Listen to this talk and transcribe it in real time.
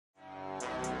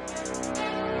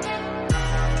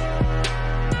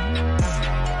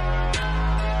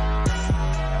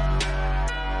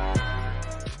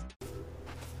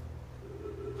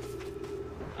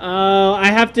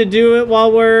have to do it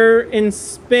while we're in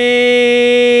space.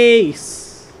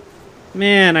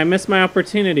 Man, I missed my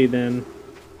opportunity then.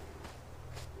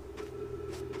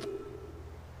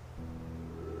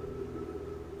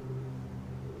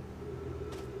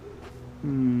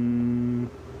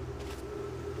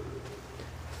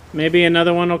 Maybe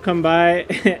another one will come by.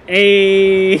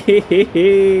 Hey,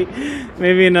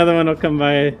 maybe another one will come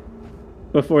by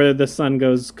before the sun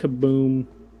goes kaboom.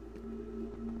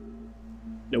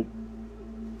 Nope.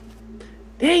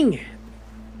 Dang it.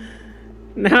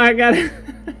 Now I gotta...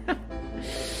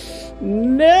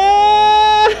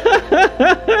 No!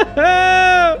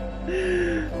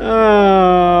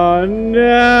 Oh,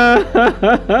 no!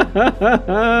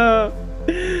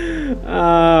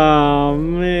 Oh,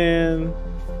 man.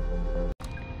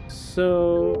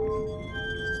 So...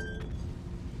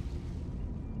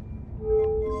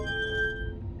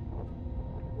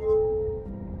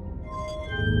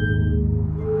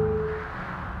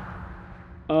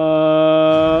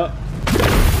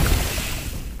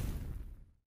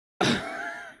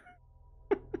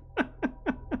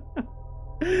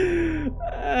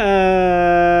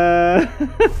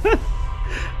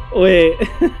 Wait.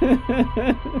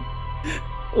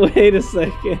 Wait a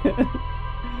second.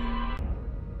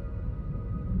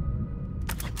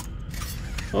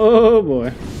 Oh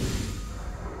boy.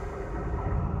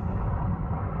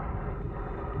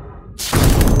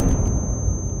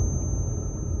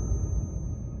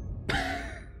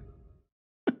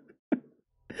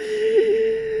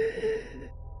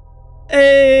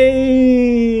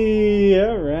 Hey,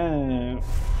 all right.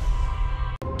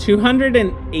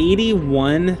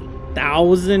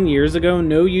 281,000 years ago,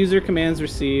 no user commands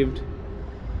received.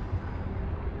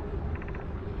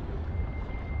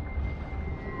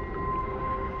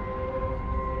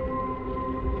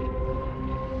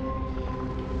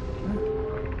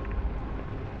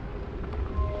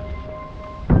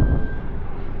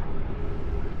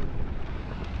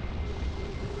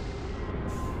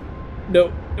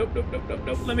 Nope, nope, nope, nope, nope,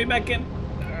 nope. Let me back in.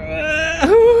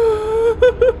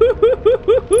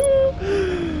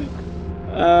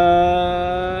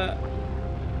 Ow.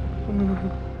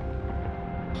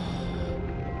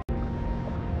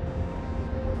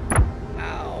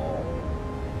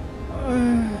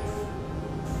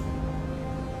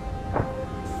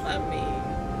 Let me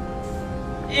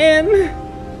in.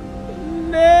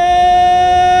 No.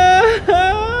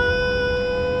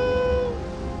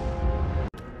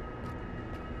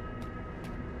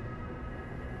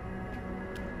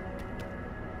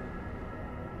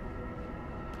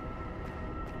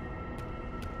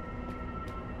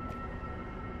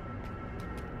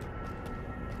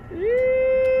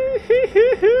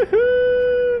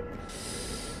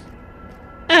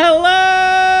 Hello!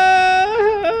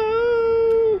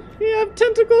 You have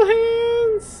tentacle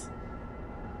hands!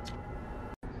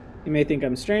 You may think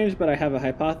I'm strange, but I have a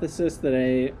hypothesis that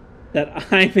I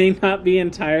may not be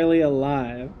entirely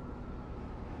alive.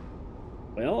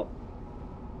 Well,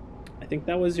 I think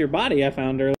that was your body I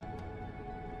found earlier.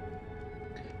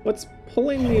 What's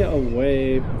pulling me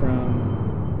away from...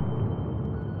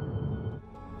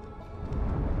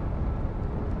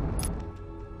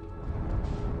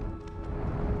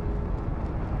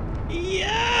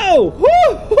 Yo!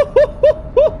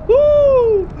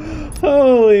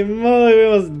 Holy moly, we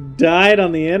almost died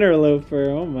on the interloper.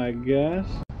 Oh my gosh.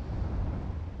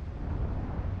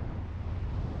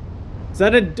 Is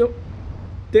that a door?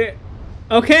 There.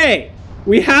 Okay,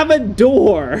 we have a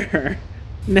door.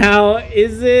 Now,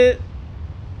 is it...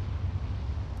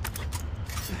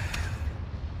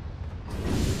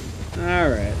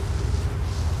 Alright.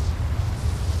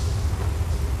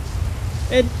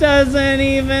 It doesn't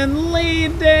even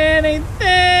lead to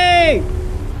anything!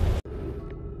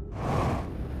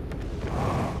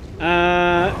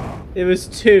 It was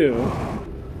two.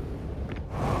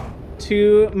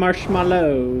 Two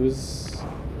marshmallows.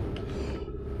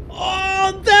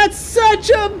 Oh, that's such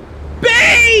a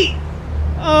bait!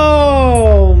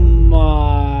 Oh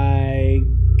my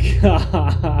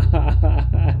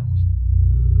god.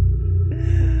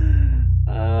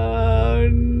 Oh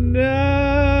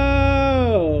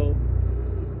no.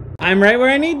 I'm right where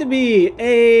I need to be.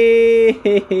 Hey.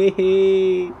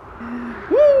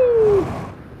 Woo.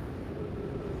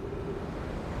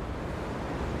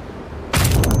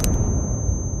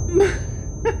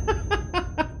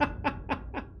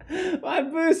 My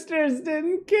boosters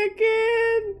didn't kick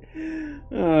in.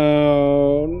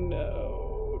 Oh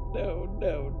no. No, no,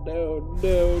 no, no,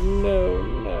 no, no,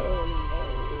 no,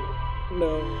 no,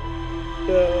 no,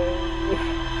 no,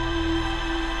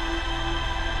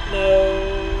 no,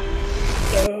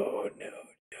 no, no,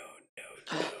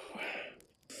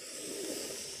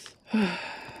 no.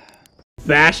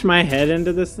 bash my head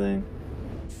into this thing?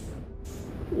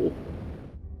 Ooh.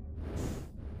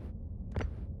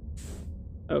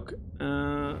 Okay.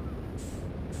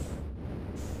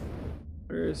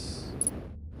 Where's...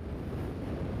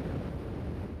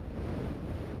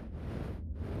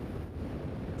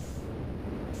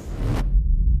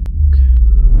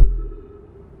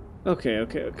 Okay,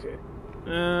 okay, okay.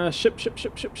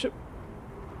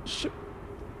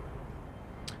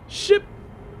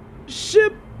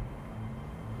 Ship.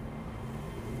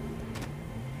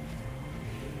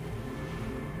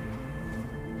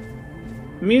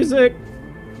 Music!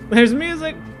 There's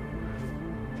music!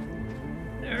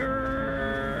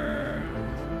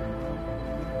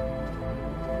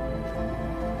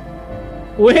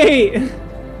 Wait!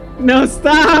 No,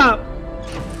 stop!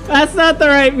 That's not the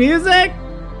right music!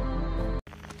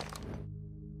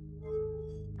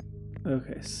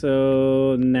 Okay,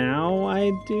 so now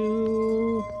I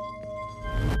do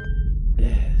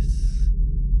this.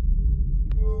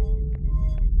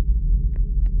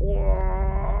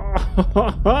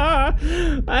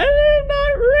 I'm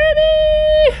not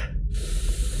ready!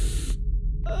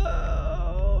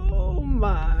 Oh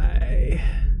my.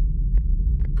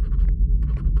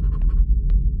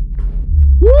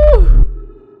 Woo!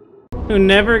 Who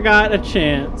never got a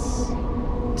chance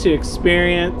to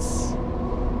experience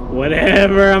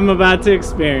whatever I'm about to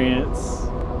experience.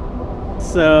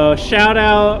 So shout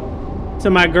out to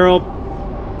my girl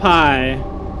Pie.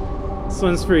 This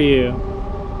one's for you.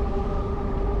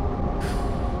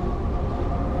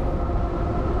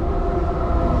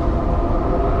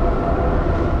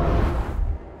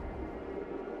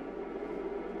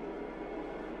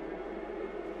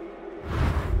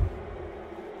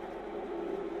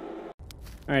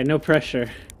 All right, no pressure.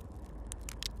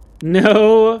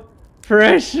 No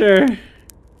pressure.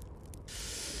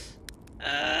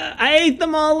 I ate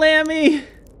them all, Lammy.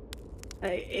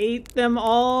 I ate them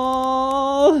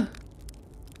all.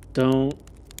 Don't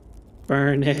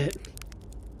burn it.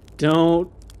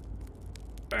 Don't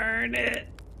burn it.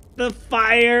 The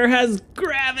fire has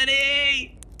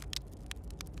gravity.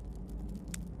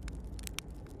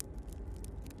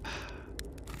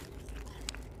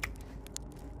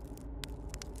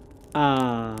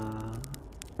 Ah,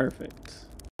 perfect.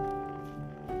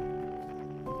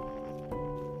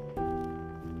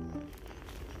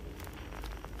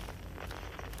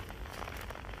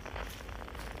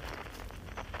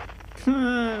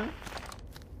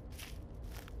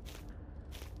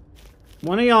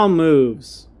 One of y'all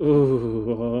moves.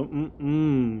 Ooh,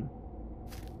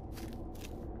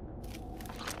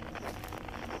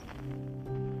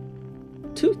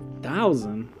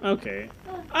 2,000. Okay.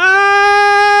 Ah!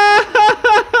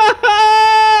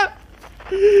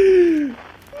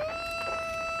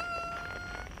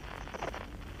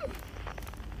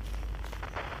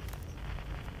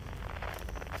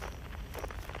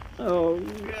 Oh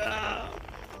god.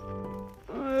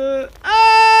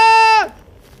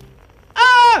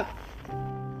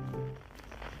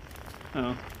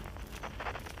 Oh.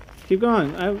 Keep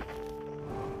going.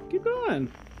 Keep going.